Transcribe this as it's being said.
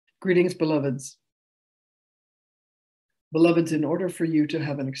Greetings, beloveds. Beloveds, in order for you to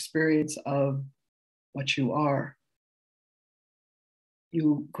have an experience of what you are,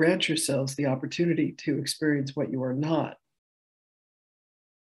 you grant yourselves the opportunity to experience what you are not.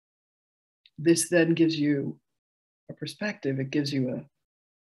 This then gives you a perspective. It gives you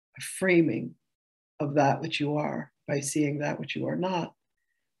a framing of that which you are by seeing that which you are not.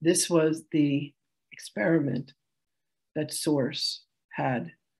 This was the experiment that Source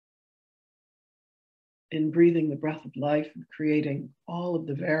had in breathing the breath of life and creating all of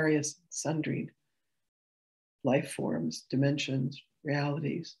the various sundry life forms, dimensions,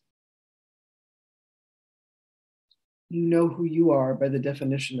 realities. You know who you are by the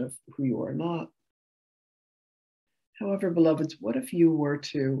definition of who you are not. However, beloveds, what if you were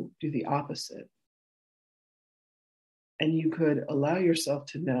to do the opposite? And you could allow yourself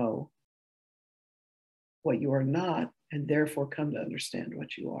to know what you are not, and therefore come to understand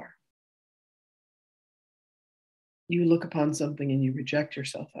what you are. You look upon something and you reject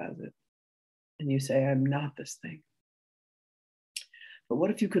yourself as it, and you say, I'm not this thing. But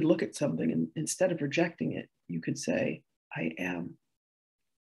what if you could look at something and instead of rejecting it, you could say, I am.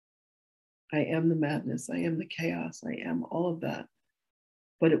 I am the madness. I am the chaos. I am all of that.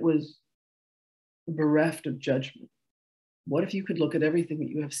 But it was bereft of judgment. What if you could look at everything that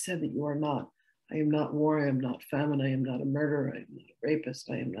you have said that you are not? I am not war. I am not famine. I am not a murderer. I am not a rapist.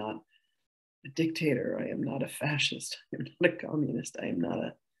 I am not a dictator. I am not a fascist. I am not a communist. I am not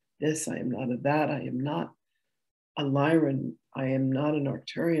a this. I am not a that. I am not a Lyran. I am not an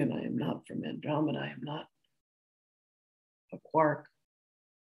Arcturian. I am not from Andromeda. I am not a quark.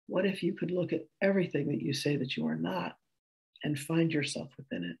 What if you could look at everything that you say that you are not and find yourself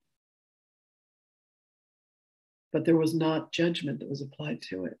within it? But there was not judgment that was applied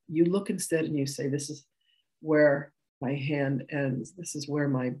to it. You look instead and you say, this is where my hand ends. This is where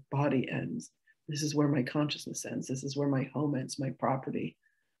my body ends. This is where my consciousness ends. This is where my home ends, my property,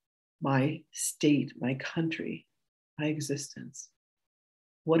 my state, my country, my existence.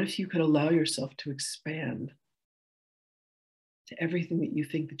 What if you could allow yourself to expand to everything that you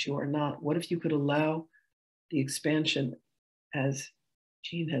think that you are not? What if you could allow the expansion, as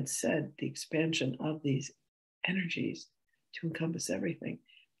Jean had said, the expansion of these energies to encompass everything?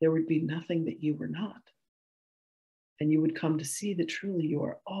 There would be nothing that you were not. And you would come to see that truly you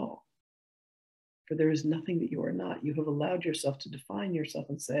are all. For there is nothing that you are not. You have allowed yourself to define yourself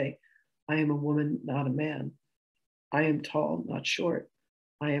and say, I am a woman, not a man. I am tall, not short.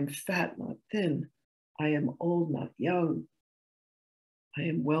 I am fat, not thin. I am old, not young. I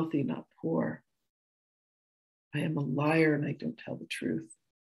am wealthy, not poor. I am a liar and I don't tell the truth.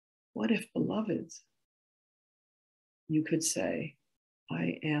 What if, beloveds, you could say,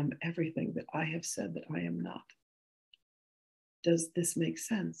 I am everything that I have said that I am not? Does this make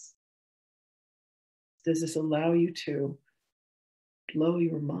sense? Does this allow you to blow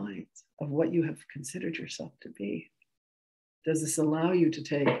your minds of what you have considered yourself to be? Does this allow you to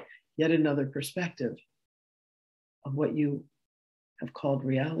take yet another perspective of what you have called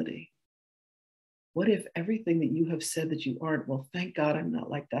reality? What if everything that you have said that you aren't, well, thank God I'm not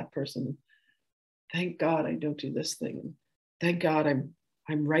like that person. Thank God I don't do this thing. And thank God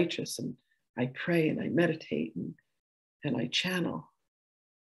I'm righteous and I pray and I meditate and I channel.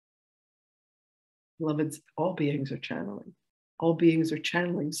 Beloveds, all beings are channeling. All beings are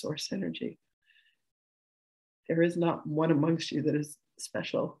channeling source energy. There is not one amongst you that is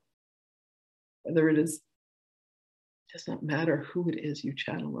special. Whether it is, it does not matter who it is you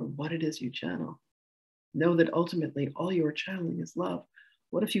channel or what it is you channel. Know that ultimately all you are channeling is love.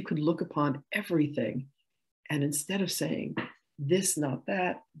 What if you could look upon everything and instead of saying this, not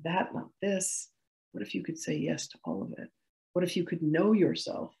that, that, not this, what if you could say yes to all of it? What if you could know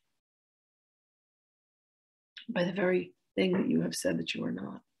yourself by the very thing that you have said that you are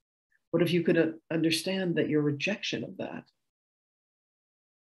not? What if you could understand that your rejection of that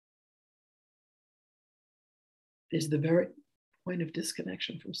is the very point of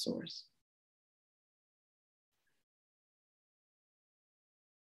disconnection from source?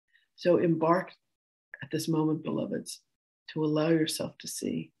 So embark at this moment, beloveds, to allow yourself to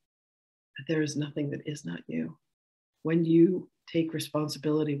see that there is nothing that is not you. When you take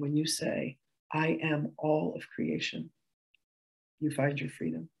responsibility, when you say, I am all of creation, you find your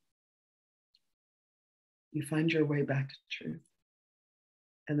freedom. You find your way back to truth.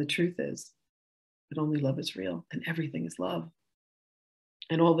 And the truth is that only love is real and everything is love.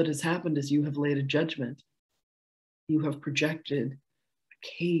 And all that has happened is you have laid a judgment. You have projected a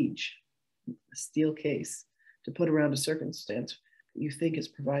cage, a steel case, to put around a circumstance that you think is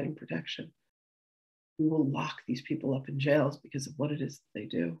providing protection. We will lock these people up in jails because of what it is that they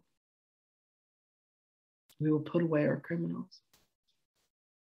do. We will put away our criminals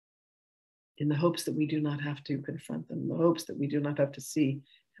in the hopes that we do not have to confront them, in the hopes that we do not have to see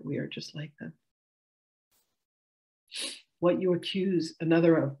that we are just like them. What you accuse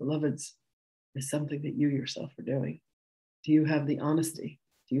another of, beloveds, is something that you yourself are doing. Do you have the honesty?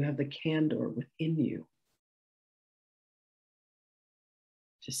 Do you have the candor within you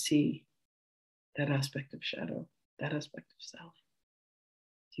to see that aspect of shadow, that aspect of self?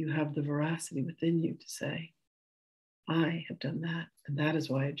 Do you have the veracity within you to say, I have done that, and that is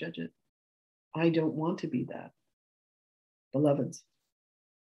why I judge it. I don't want to be that. Beloveds,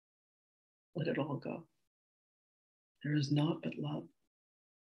 let it all go. There is naught but love.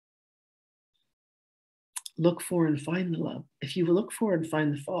 Look for and find the love. If you look for and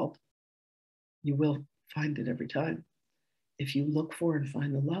find the fault, you will find it every time. If you look for and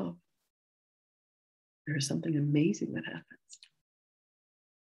find the love, there is something amazing that happens.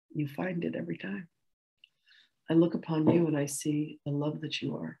 You find it every time. I look upon you and I see the love that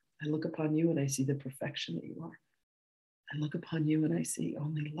you are. I look upon you and I see the perfection that you are. I look upon you and I see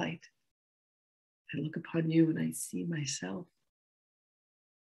only light. I look upon you and I see myself.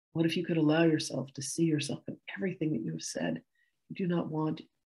 What if you could allow yourself to see yourself in everything that you have said, you do not want,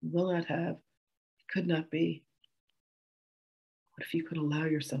 you will not have, could not be? What if you could allow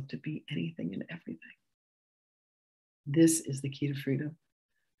yourself to be anything and everything? This is the key to freedom.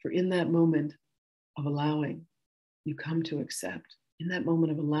 For in that moment of allowing, you come to accept. In that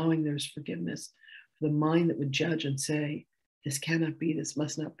moment of allowing, there's forgiveness. For the mind that would judge and say, this cannot be, this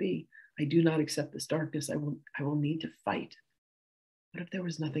must not be. I do not accept this darkness. I will need to fight. What if there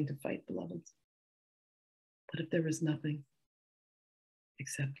was nothing to fight, beloveds? What if there was nothing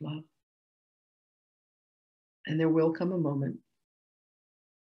except love? And there will come a moment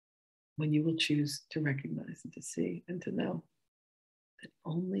when you will choose to recognize and to see and to know that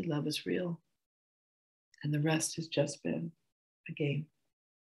only love is real, and the rest has just been a game.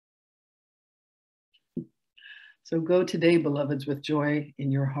 So go today, beloveds, with joy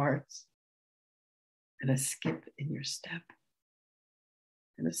in your hearts and a skip in your step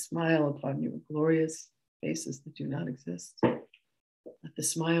and a smile upon your glorious faces that do not exist. Let the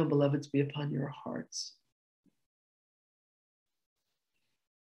smile, beloveds, be upon your hearts.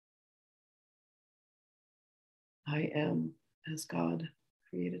 I am as God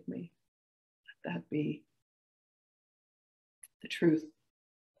created me. Let that be the truth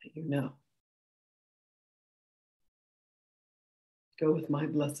that you know. Go with my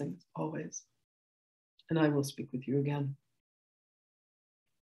blessings always, and I will speak with you again.